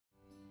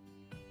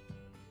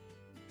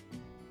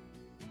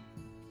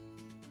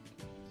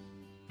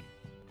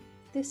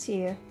This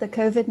year, the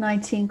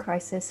COVID-19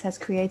 crisis has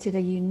created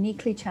a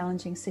uniquely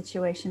challenging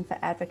situation for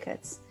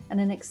advocates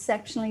and an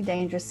exceptionally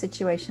dangerous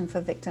situation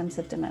for victims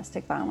of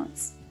domestic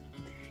violence.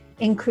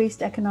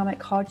 Increased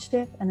economic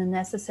hardship and the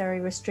necessary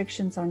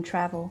restrictions on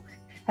travel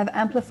have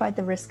amplified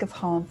the risk of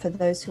harm for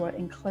those who are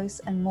in close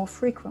and more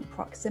frequent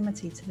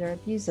proximity to their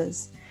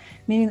abusers,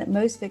 meaning that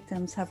most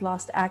victims have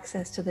lost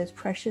access to those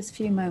precious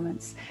few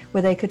moments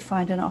where they could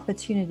find an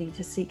opportunity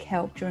to seek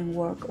help during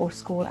work or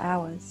school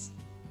hours.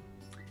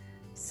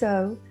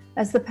 So,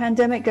 as the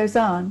pandemic goes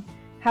on,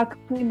 how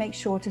can we make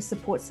sure to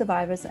support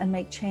survivors and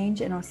make change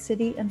in our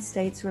city and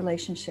state's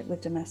relationship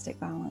with domestic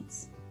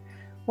violence?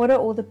 What are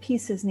all the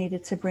pieces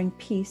needed to bring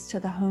peace to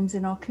the homes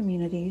in our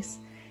communities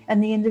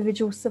and the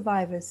individual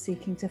survivors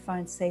seeking to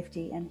find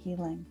safety and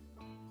healing?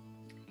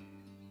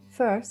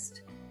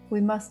 First, we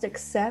must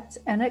accept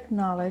and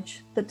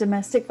acknowledge that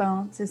domestic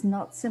violence is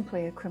not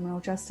simply a criminal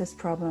justice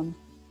problem.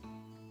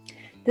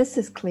 This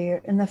is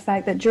clear in the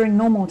fact that during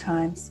normal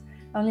times,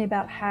 only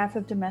about half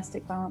of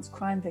domestic violence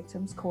crime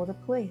victims call the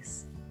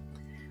police.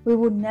 We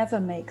will never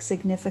make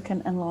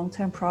significant and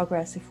long-term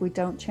progress if we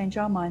don't change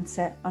our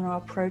mindset and our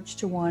approach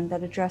to one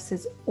that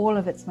addresses all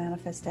of its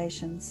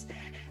manifestations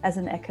as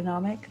an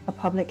economic, a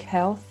public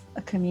health,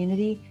 a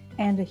community,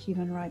 and a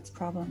human rights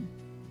problem.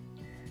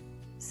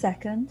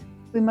 Second,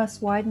 we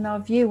must widen our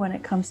view when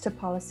it comes to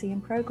policy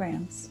and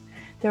programs.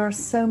 There are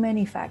so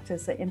many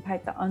factors that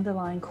impact the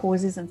underlying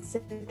causes and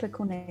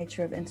cyclical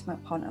nature of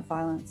intimate partner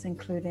violence,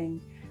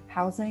 including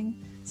housing,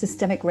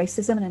 systemic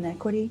racism and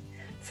inequity,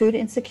 food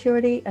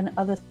insecurity, and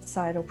other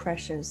societal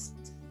pressures,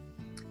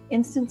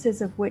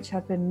 instances of which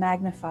have been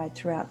magnified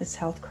throughout this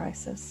health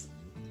crisis.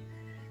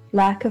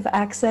 Lack of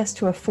access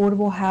to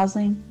affordable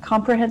housing,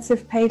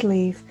 comprehensive paid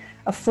leave,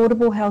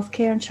 affordable health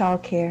care and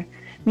childcare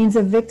means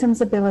a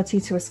victim's ability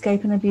to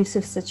escape an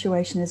abusive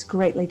situation is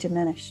greatly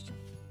diminished.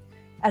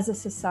 As a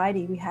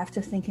society, we have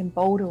to think in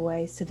bolder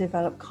ways to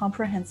develop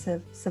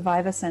comprehensive,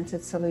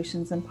 survivor-centered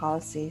solutions and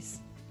policies.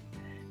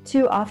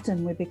 Too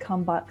often we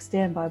become boxed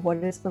in by what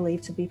is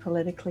believed to be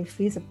politically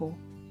feasible.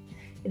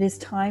 It is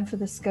time for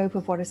the scope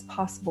of what is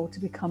possible to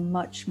become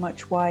much,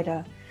 much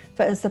wider,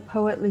 for as the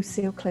poet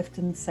Lucille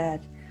Clifton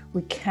said,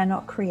 we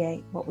cannot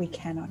create what we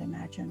cannot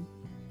imagine.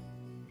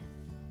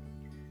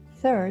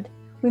 Third,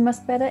 we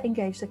must better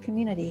engage the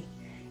community.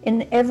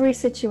 In every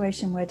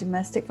situation where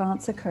domestic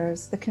violence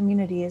occurs, the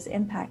community is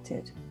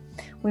impacted.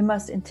 We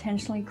must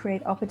intentionally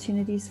create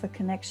opportunities for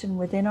connection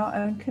within our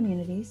own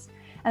communities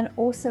and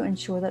also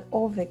ensure that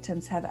all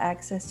victims have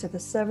access to the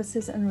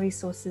services and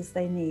resources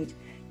they need,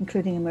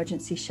 including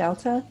emergency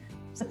shelter,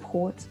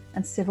 support,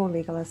 and civil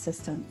legal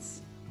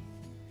assistance.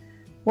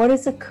 What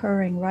is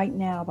occurring right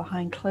now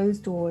behind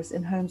closed doors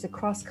in homes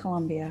across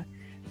Colombia,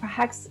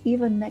 perhaps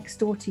even next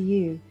door to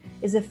you,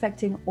 is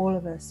affecting all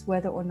of us,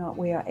 whether or not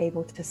we are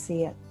able to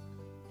see it.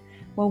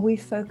 While we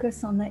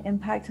focus on the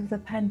impact of the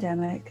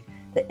pandemic,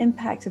 the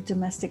impact of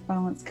domestic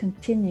violence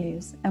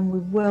continues, and we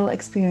will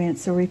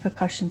experience the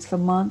repercussions for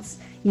months,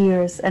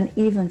 years, and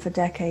even for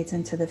decades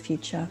into the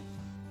future.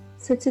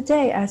 So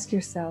today, ask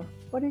yourself,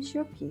 what is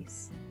your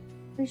piece?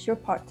 What is your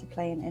part to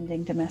play in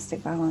ending domestic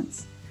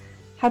violence?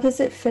 How does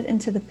it fit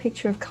into the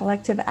picture of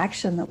collective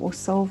action that will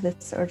solve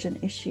this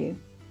urgent issue?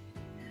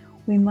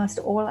 We must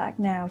all act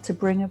now to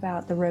bring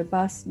about the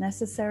robust,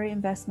 necessary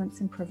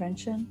investments in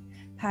prevention,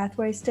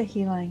 pathways to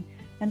healing,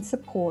 and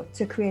support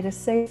to create a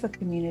safer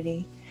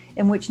community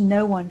in which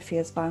no one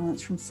fears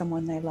violence from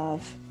someone they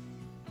love.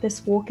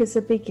 This walk is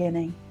a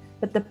beginning,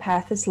 but the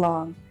path is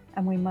long,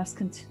 and we must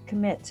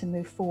commit to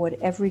move forward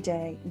every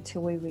day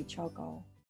until we reach our goal.